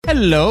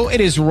Hello, it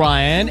is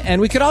Ryan,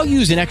 and we could all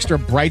use an extra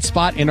bright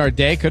spot in our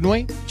day, couldn't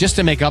we? Just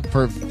to make up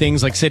for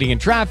things like sitting in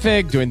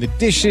traffic, doing the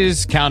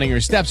dishes, counting your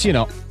steps,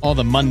 all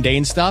the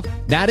mundane stuff.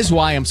 That is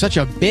why I'm such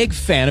a big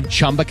fan of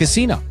Chumba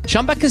Casino.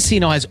 Chumba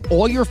Casino has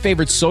all your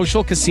favorite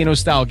social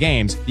casino-style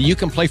games that you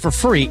can play for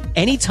free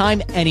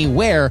anytime,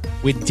 anywhere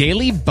with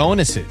daily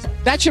bonuses.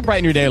 That should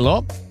brighten your day a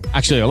little.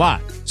 Actually, a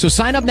lot. So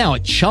sign up now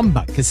at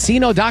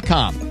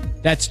ChumbaCasino.com.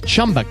 That's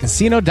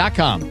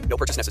ChumbaCasino.com. No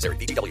purchase necessary.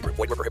 VGW Group.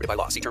 Void where prohibited by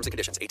law. See terms and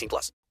conditions.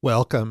 18+.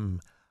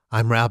 Welcome.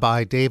 I'm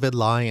Rabbi David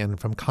Lyon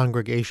from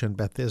Congregation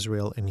Beth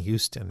Israel in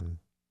Houston.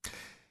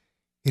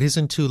 It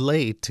isn't too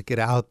late to get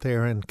out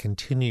there and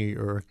continue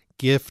your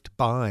gift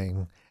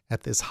buying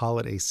at this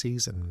holiday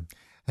season.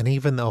 And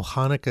even though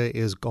Hanukkah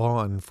is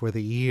gone for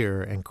the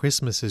year and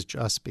Christmas is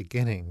just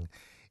beginning,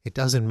 it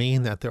doesn't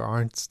mean that there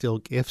aren't still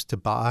gifts to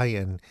buy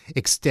and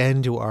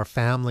extend to our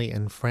family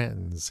and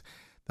friends.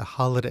 The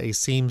holiday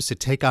seems to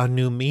take on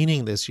new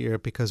meaning this year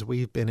because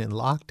we've been in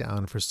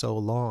lockdown for so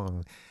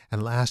long,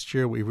 and last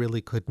year we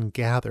really couldn't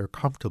gather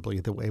comfortably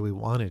the way we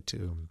wanted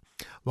to.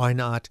 Why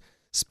not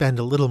spend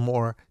a little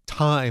more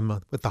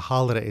time with the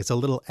holidays, a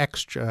little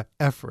extra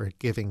effort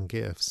giving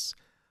gifts?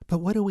 But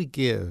what do we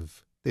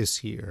give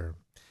this year?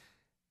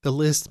 The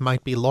list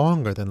might be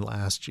longer than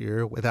last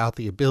year without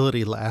the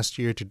ability last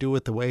year to do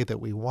it the way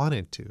that we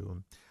wanted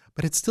to,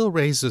 but it still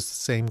raises the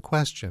same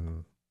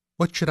question.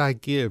 What should I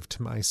give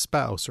to my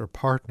spouse or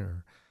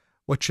partner?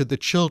 What should the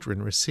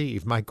children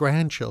receive, my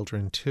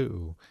grandchildren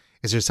too?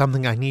 Is there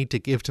something I need to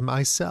give to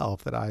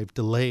myself that I've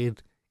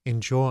delayed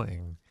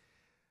enjoying?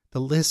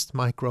 The list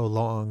might grow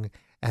long,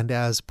 and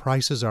as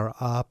prices are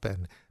up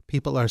and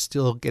people are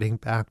still getting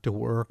back to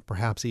work,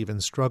 perhaps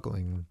even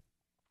struggling,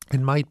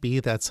 it might be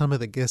that some of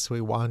the gifts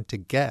we want to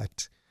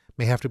get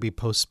may have to be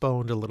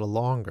postponed a little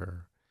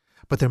longer.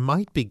 But there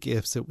might be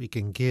gifts that we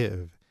can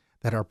give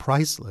that are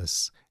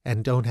priceless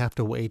and don't have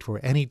to wait for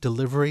any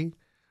delivery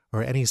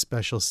or any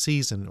special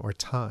season or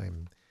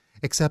time,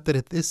 except that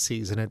at this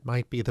season it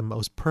might be the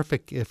most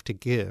perfect gift to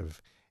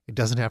give. It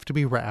doesn't have to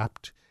be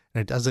wrapped,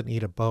 and it doesn't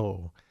need a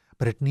bow,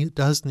 but it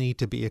does need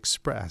to be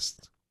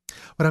expressed.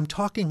 What I'm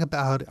talking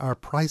about are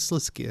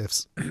priceless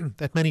gifts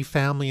that many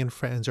family and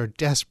friends are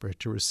desperate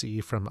to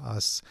receive from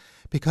us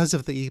because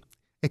of the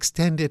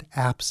extended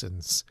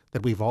absence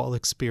that we've all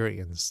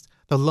experienced,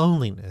 the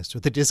loneliness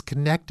or the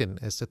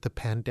disconnectedness that the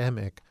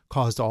pandemic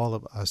caused all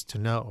of us to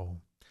know.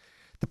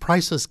 The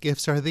priceless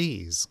gifts are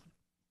these: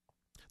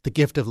 the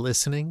gift of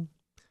listening,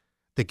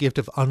 the gift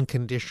of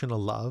unconditional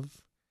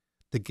love,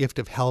 the gift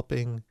of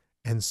helping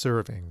and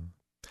serving.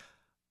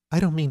 I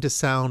don't mean to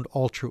sound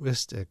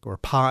altruistic or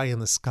pie in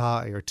the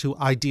sky or too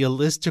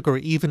idealistic or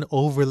even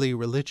overly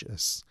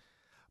religious,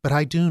 but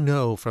I do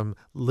know from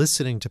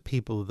listening to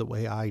people the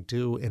way I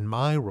do in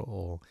my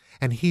role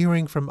and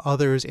hearing from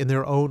others in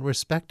their own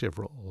respective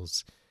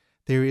roles,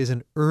 there is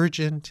an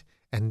urgent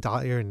and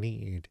dire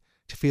need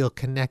to feel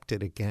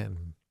connected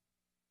again.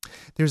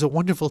 There's a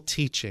wonderful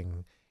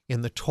teaching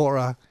in the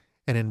Torah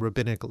and in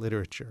rabbinic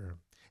literature.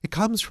 It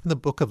comes from the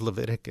book of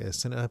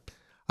Leviticus, in an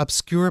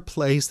obscure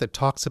place that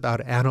talks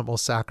about animal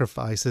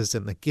sacrifices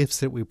and the gifts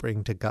that we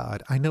bring to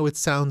God. I know it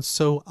sounds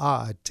so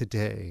odd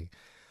today,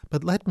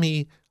 but let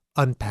me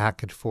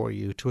unpack it for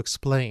you to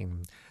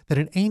explain that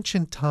in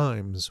ancient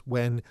times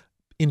when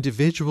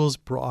individuals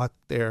brought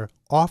their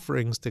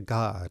offerings to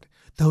God,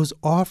 those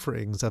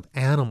offerings of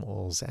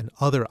animals and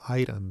other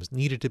items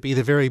needed to be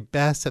the very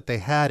best that they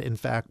had, in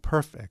fact,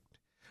 perfect.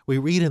 We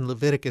read in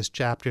Leviticus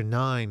chapter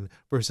 9,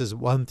 verses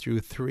 1 through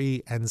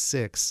 3 and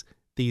 6,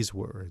 these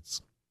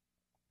words.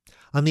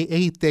 On the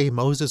 8th day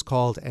Moses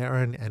called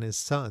Aaron and his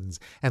sons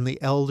and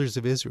the elders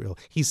of Israel.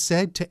 He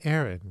said to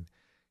Aaron,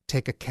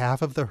 "Take a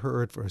calf of the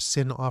herd for a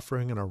sin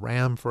offering and a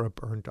ram for a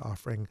burnt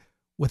offering,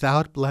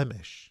 without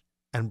blemish,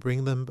 and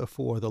bring them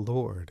before the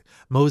Lord."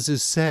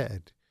 Moses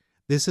said,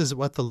 "This is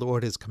what the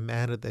Lord has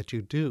commanded that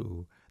you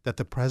do, that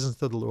the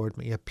presence of the Lord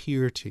may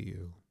appear to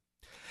you."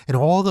 In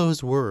all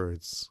those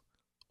words,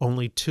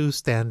 only two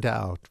stand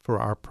out for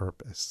our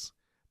purpose.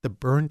 The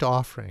burnt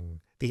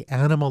offering, the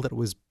animal that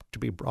was to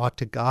be brought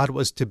to God,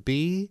 was to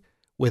be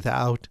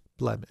without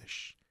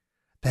blemish.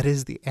 That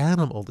is, the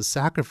animal, the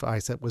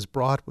sacrifice that was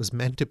brought was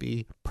meant to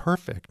be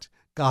perfect.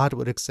 God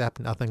would accept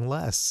nothing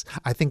less.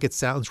 I think it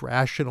sounds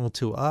rational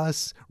to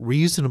us,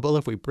 reasonable.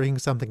 If we bring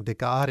something to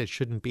God, it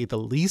shouldn't be the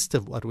least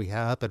of what we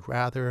have, but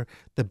rather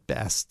the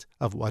best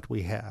of what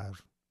we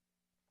have.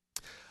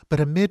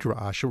 But a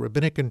midrash, a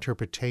rabbinic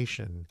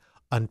interpretation,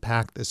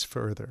 unpacked this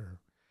further.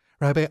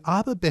 Rabbi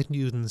Abba Ben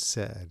Yudin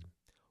said,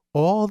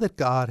 all that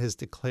God has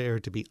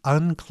declared to be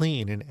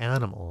unclean in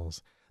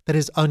animals, that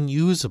is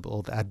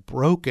unusable, that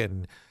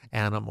broken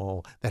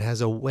animal that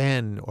has a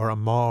wen or a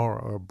mar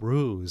or a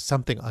bruise,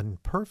 something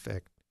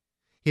imperfect,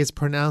 he has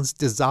pronounced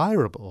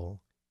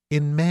desirable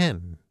in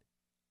men.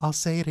 I'll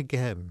say it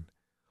again.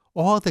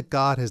 All that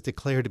God has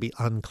declared to be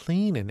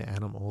unclean in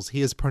animals, he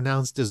has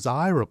pronounced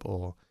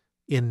desirable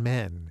in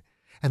men.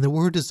 And the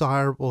word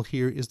desirable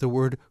here is the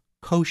word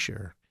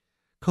kosher.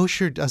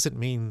 Kosher doesn't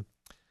mean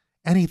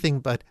anything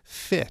but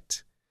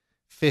fit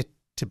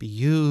to be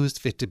used,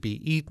 fit to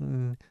be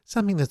eaten.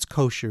 Something that's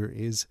kosher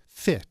is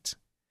fit.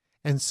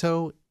 And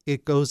so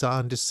it goes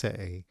on to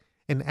say,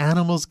 in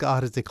animals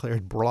God has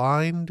declared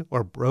blind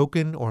or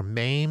broken or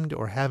maimed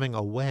or having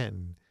a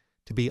wen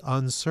to be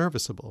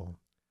unserviceable.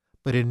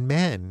 But in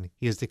men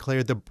he has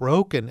declared the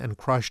broken and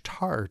crushed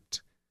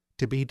heart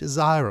to be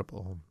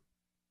desirable.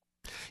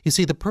 You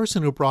see, the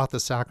person who brought the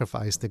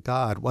sacrifice to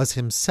God was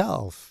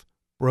himself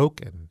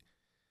broken,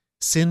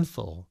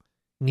 sinful,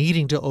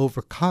 needing to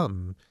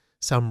overcome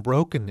some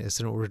brokenness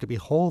in order to be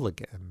whole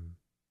again.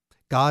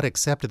 God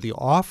accepted the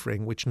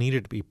offering, which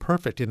needed to be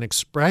perfect, an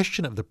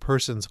expression of the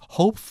person's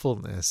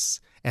hopefulness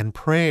and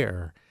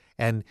prayer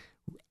and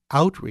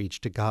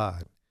outreach to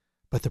God.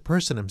 But the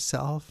person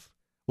himself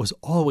was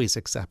always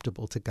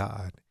acceptable to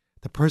God.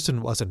 The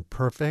person wasn't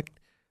perfect.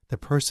 The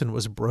person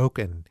was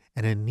broken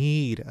and in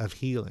need of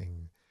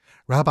healing.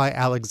 Rabbi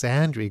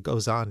Alexandri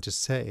goes on to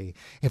say,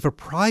 if a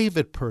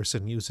private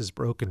person uses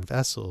broken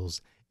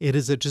vessels, it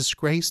is a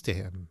disgrace to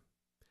him.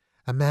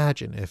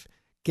 Imagine if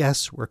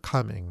guests were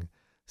coming.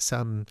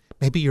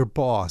 Maybe your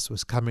boss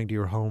was coming to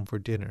your home for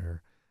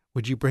dinner.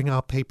 Would you bring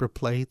out paper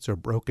plates or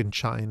broken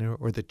china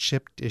or the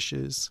chipped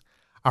dishes?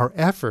 Our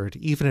effort,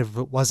 even if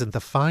it wasn't the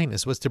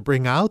finest, was to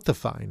bring out the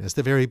finest,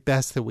 the very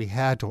best that we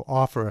had to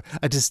offer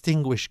a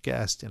distinguished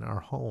guest in our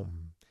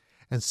home.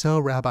 And so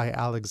Rabbi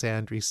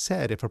Alexandri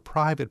said, if a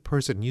private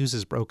person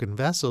uses broken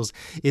vessels,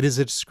 it is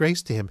a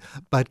disgrace to him.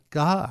 But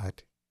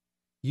God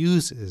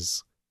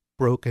uses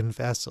broken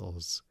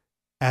vessels,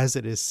 as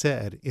it is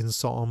said in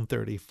Psalm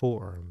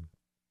 34.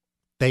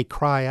 They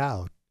cry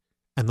out,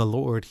 and the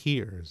Lord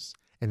hears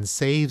and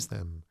saves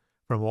them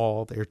from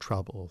all their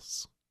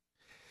troubles.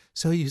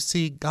 So you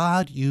see,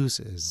 God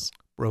uses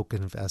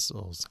broken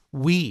vessels.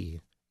 We,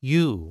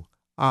 you,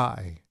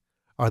 I,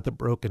 are the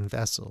broken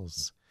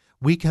vessels.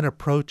 We can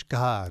approach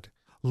God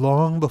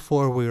long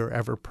before we are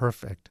ever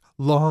perfect,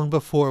 long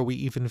before we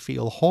even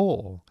feel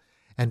whole,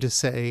 and to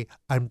say,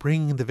 I'm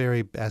bringing the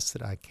very best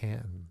that I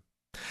can.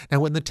 Now,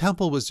 when the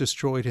temple was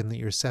destroyed in the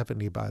year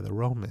 70 by the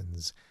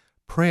Romans,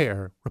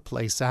 prayer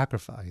replaced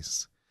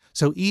sacrifice.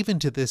 So even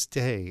to this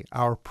day,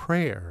 our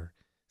prayer,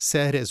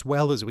 said as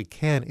well as we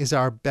can, is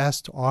our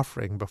best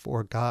offering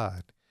before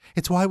God.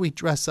 It's why we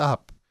dress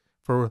up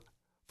for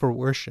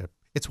worship.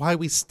 It's why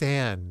we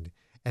stand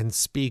and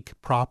speak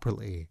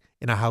properly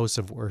in a house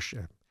of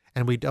worship.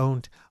 And we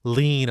don't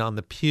lean on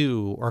the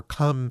pew or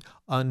come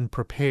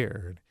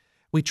unprepared.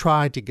 We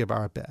try to give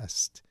our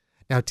best.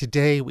 Now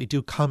today we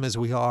do come as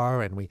we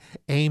are, and we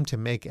aim to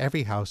make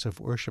every house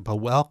of worship a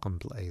welcome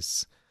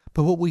place.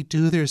 But what we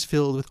do there is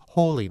filled with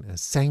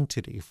holiness,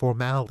 sanctity,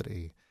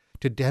 formality,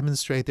 to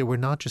demonstrate that we're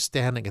not just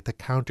standing at the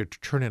counter to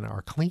turn in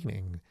our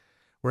cleaning.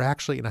 We're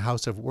actually in a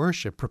house of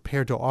worship,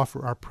 prepared to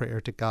offer our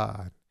prayer to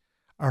God.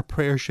 Our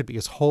prayer should be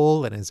as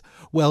whole and as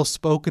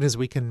well-spoken as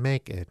we can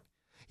make it.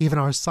 Even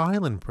our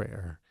silent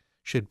prayer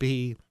should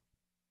be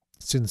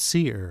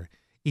sincere,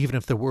 even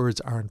if the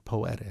words aren't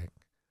poetic.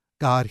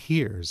 God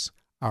hears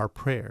our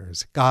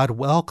prayers. God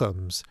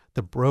welcomes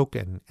the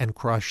broken and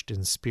crushed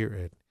in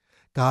spirit.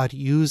 God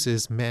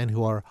uses men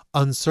who are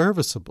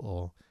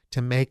unserviceable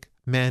to make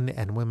men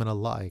and women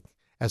alike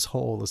as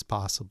whole as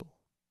possible.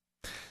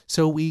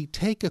 So we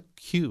take a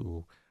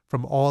cue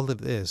from all of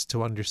this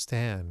to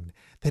understand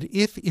that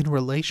if in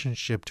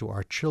relationship to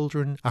our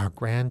children, our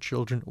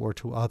grandchildren, or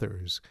to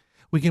others,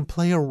 we can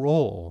play a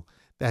role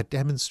that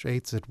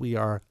demonstrates that we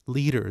are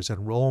leaders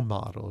and role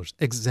models,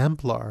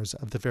 exemplars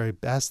of the very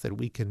best that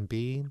we can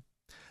be,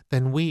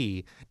 then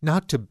we,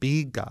 not to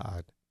be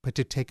God, but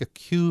to take a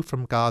cue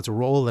from God's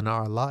role in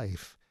our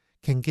life,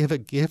 can give a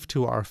gift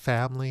to our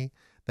family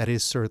that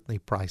is certainly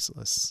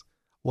priceless.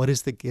 What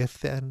is the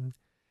gift then?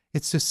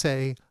 It's to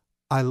say,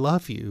 I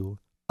love you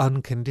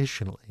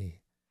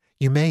unconditionally.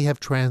 You may have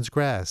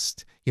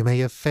transgressed, you may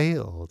have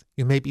failed,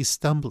 you may be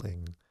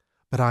stumbling,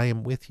 but I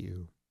am with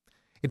you.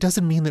 It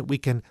doesn't mean that we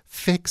can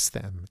fix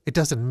them. It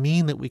doesn't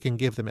mean that we can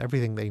give them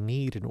everything they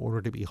need in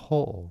order to be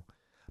whole.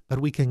 But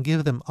we can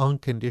give them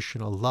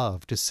unconditional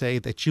love to say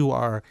that you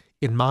are,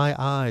 in my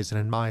eyes and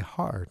in my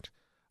heart,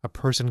 a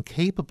person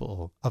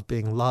capable of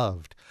being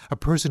loved, a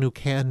person who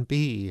can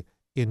be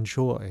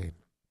enjoyed.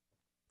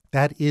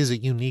 That is a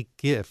unique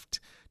gift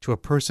to a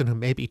person who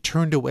may be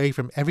turned away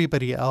from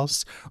everybody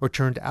else or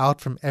turned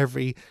out from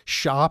every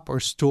shop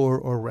or store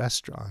or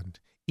restaurant,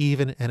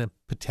 even in a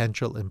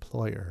potential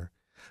employer.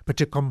 But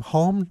to come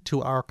home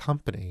to our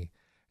company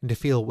and to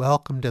feel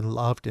welcomed and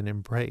loved and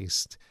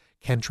embraced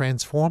can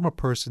transform a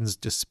person's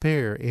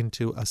despair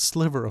into a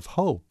sliver of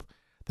hope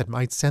that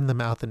might send them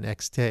out the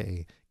next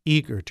day,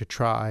 eager to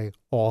try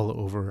all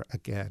over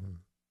again.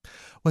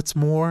 What's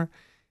more,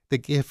 the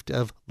gift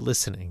of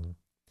listening.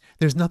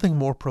 There's nothing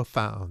more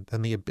profound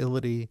than the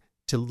ability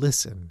to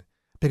listen,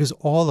 because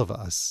all of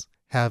us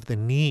have the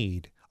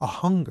need, a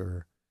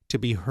hunger to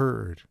be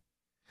heard.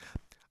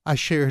 I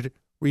shared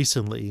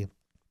recently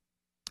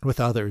with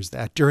others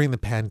that during the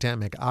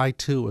pandemic, I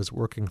too was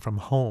working from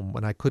home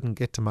when I couldn't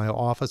get to my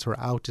office or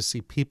out to see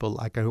people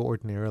like I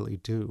ordinarily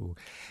do.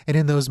 And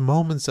in those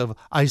moments of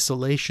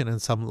isolation and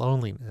some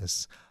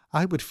loneliness,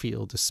 I would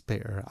feel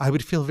despair. I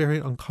would feel very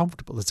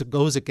uncomfortable, as it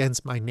goes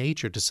against my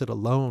nature to sit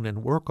alone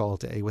and work all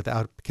day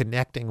without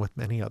connecting with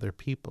many other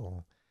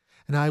people.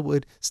 And I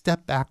would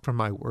step back from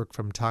my work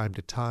from time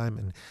to time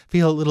and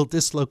feel a little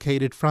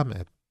dislocated from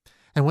it.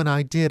 And when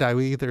I did, I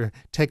would either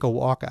take a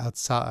walk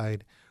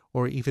outside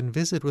or even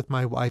visit with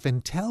my wife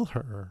and tell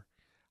her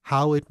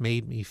how it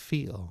made me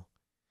feel.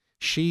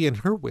 She, in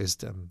her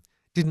wisdom,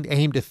 didn't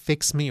aim to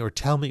fix me or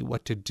tell me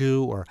what to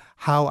do or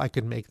how I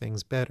could make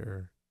things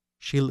better.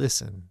 She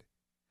listened,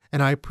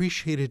 and I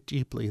appreciated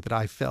deeply that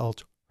I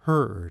felt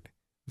heard,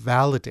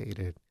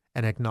 validated,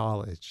 and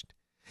acknowledged.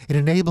 It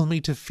enabled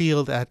me to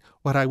feel that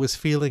what I was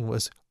feeling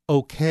was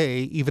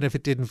okay, even if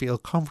it didn't feel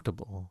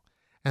comfortable,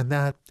 and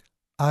that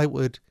I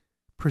would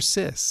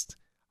persist.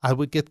 I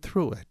would get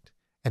through it,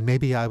 and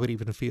maybe I would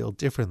even feel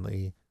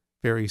differently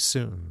very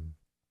soon.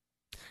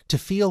 To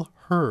feel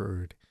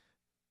heard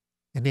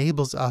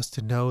enables us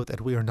to know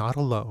that we are not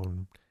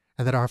alone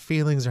and that our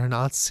feelings are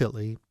not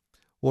silly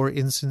or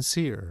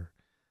insincere.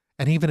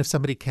 And even if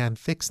somebody can't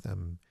fix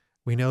them,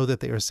 we know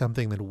that they are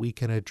something that we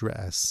can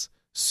address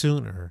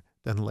sooner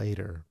than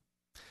later.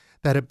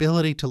 That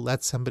ability to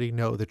let somebody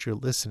know that you're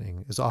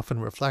listening is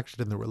often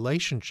reflected in the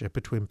relationship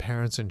between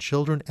parents and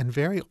children, and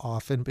very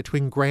often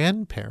between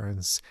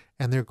grandparents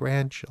and their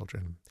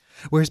grandchildren.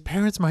 Whereas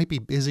parents might be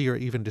busy or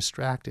even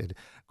distracted,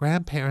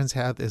 grandparents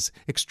have this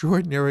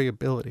extraordinary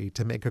ability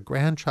to make a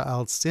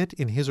grandchild sit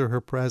in his or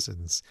her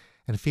presence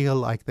and feel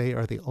like they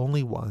are the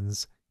only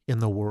ones in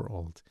the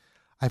world.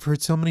 I've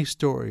heard so many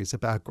stories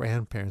about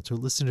grandparents who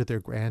listen to their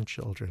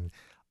grandchildren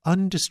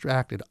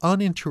undistracted,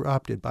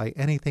 uninterrupted by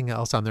anything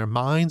else on their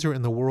minds or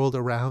in the world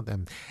around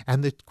them.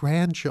 And the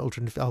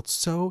grandchildren felt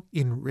so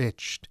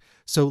enriched,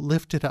 so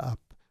lifted up,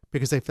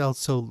 because they felt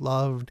so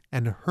loved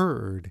and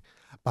heard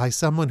by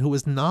someone who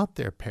was not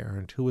their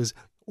parent, who was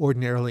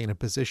ordinarily in a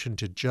position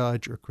to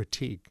judge or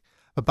critique,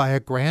 but by a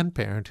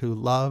grandparent who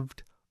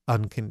loved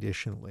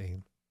unconditionally.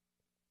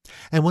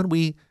 And when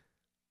we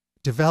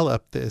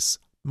develop this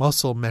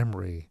muscle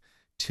memory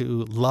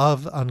to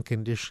love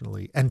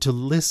unconditionally and to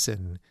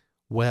listen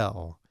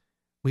well,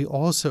 we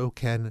also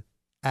can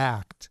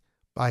act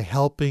by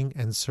helping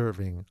and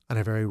serving on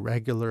a very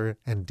regular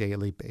and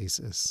daily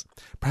basis.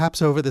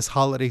 Perhaps over this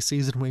holiday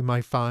season we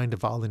might find a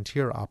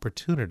volunteer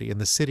opportunity in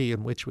the city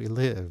in which we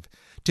live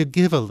to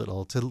give a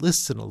little, to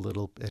listen a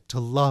little bit, to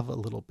love a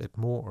little bit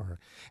more.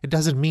 It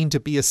doesn't mean to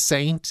be a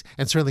saint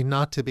and certainly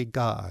not to be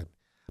God,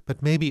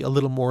 but maybe a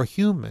little more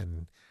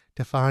human,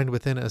 to find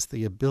within us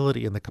the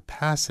ability and the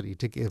capacity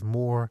to give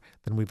more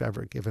than we've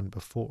ever given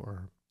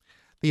before.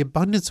 The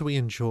abundance we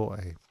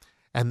enjoy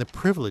and the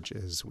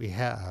privileges we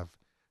have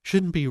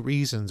shouldn't be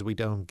reasons we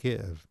don't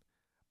give,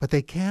 but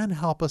they can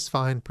help us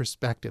find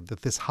perspective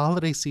that this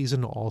holiday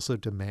season also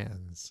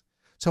demands.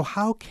 So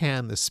how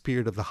can the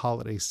spirit of the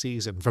holiday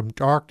season, from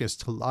darkness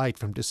to light,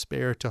 from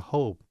despair to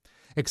hope,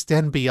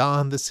 extend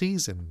beyond the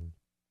season?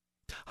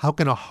 How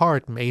can a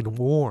heart made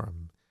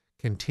warm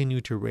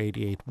continue to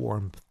radiate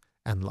warmth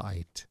and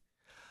light?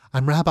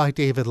 I'm Rabbi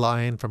David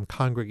Lyon from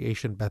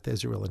Congregation Beth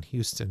Israel in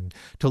Houston.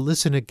 To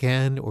listen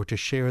again or to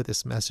share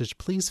this message,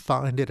 please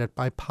find it at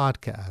my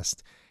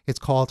podcast. It's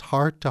called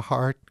Heart to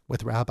Heart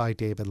with Rabbi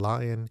David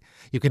Lyon.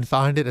 You can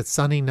find it at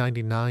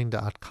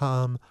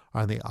sunny99.com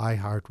or on the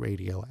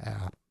iHeartRadio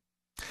app.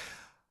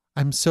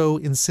 I'm so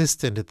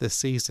insistent at this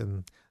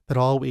season that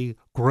all we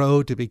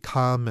grow to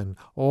become and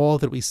all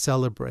that we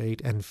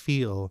celebrate and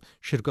feel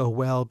should go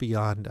well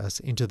beyond us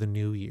into the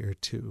new year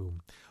too.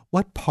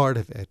 What part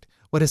of it,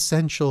 what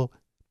essential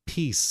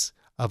piece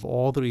of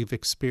all that we've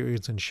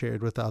experienced and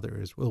shared with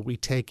others will we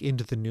take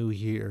into the new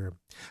year?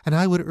 And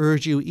I would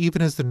urge you,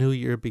 even as the new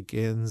year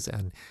begins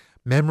and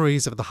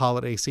memories of the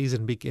holiday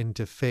season begin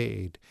to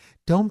fade,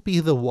 don't be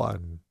the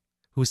one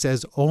who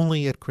says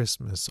only at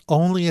Christmas,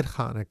 only at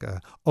Hanukkah,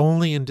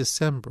 only in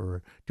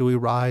December do we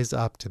rise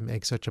up to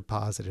make such a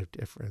positive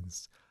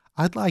difference.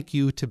 I'd like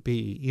you to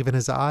be, even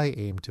as I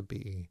aim to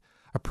be,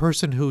 a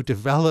person who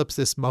develops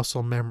this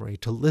muscle memory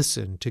to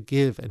listen, to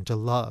give, and to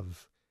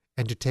love,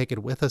 and to take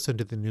it with us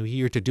into the new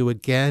year, to do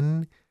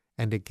again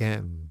and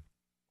again.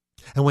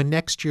 And when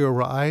next year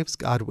arrives,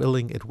 God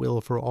willing it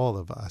will for all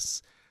of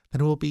us,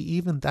 then we'll be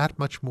even that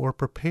much more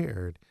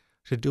prepared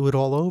to do it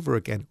all over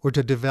again, or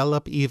to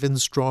develop even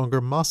stronger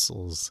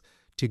muscles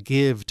to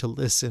give, to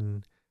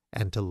listen,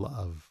 and to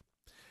love.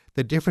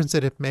 The difference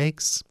that it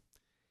makes,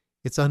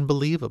 it's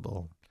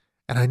unbelievable.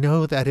 And I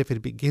know that if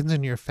it begins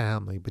in your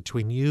family,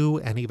 between you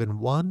and even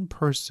one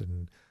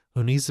person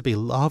who needs to be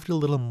loved a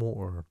little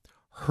more,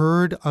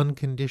 heard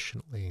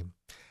unconditionally,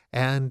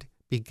 and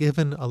be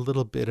given a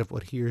little bit of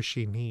what he or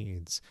she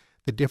needs,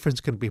 the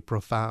difference can be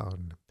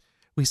profound.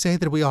 We say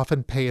that we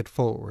often pay it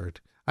forward.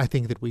 I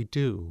think that we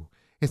do.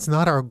 It's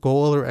not our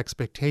goal or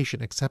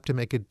expectation except to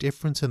make a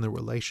difference in the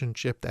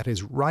relationship that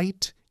is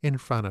right in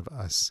front of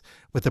us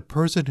with the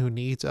person who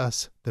needs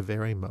us the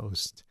very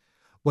most.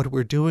 What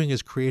we're doing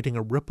is creating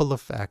a ripple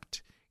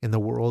effect in the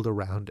world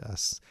around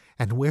us.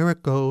 And where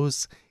it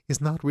goes is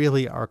not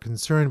really our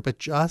concern, but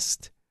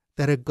just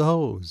that it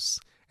goes,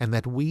 and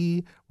that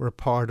we were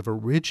part of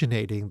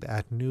originating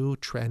that new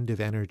trend of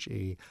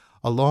energy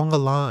along a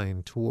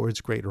line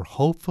towards greater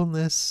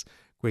hopefulness,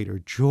 greater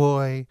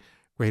joy,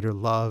 greater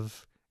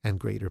love,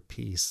 and greater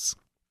peace.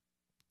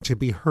 To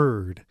be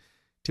heard,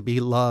 to be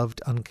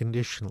loved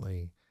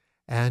unconditionally,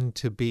 and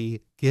to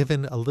be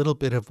given a little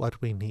bit of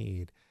what we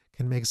need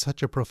can make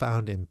such a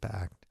profound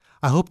impact.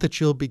 I hope that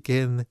you'll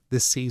begin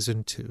this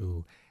season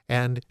too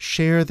and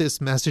share this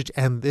message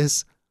and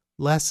this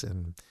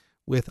lesson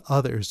with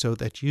others so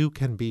that you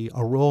can be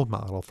a role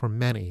model for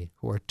many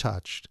who are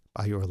touched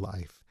by your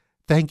life.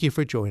 Thank you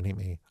for joining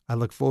me. I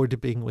look forward to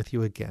being with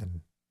you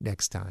again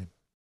next time.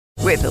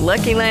 With the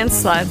Lucky Land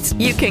Slots,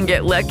 you can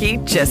get lucky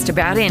just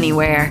about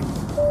anywhere.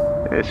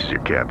 This is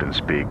your captain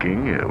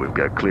speaking. We've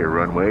got clear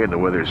runway and the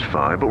weather's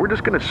fine, but we're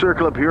just going to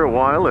circle up here a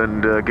while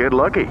and get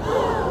lucky.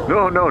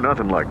 No,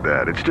 nothing like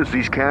that. It's just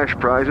these cash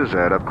prizes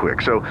add up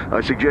quick. So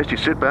I suggest you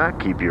sit back,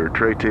 keep your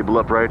tray table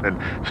upright, and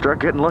start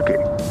getting lucky.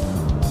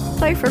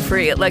 Play for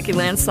free at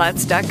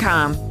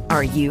LuckyLandSlots.com.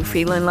 Are you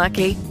feeling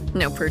lucky?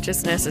 No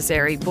purchase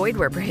necessary. Void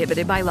where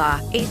prohibited by law.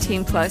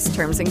 18+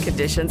 terms and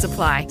conditions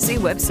apply. See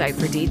website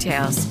for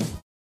details.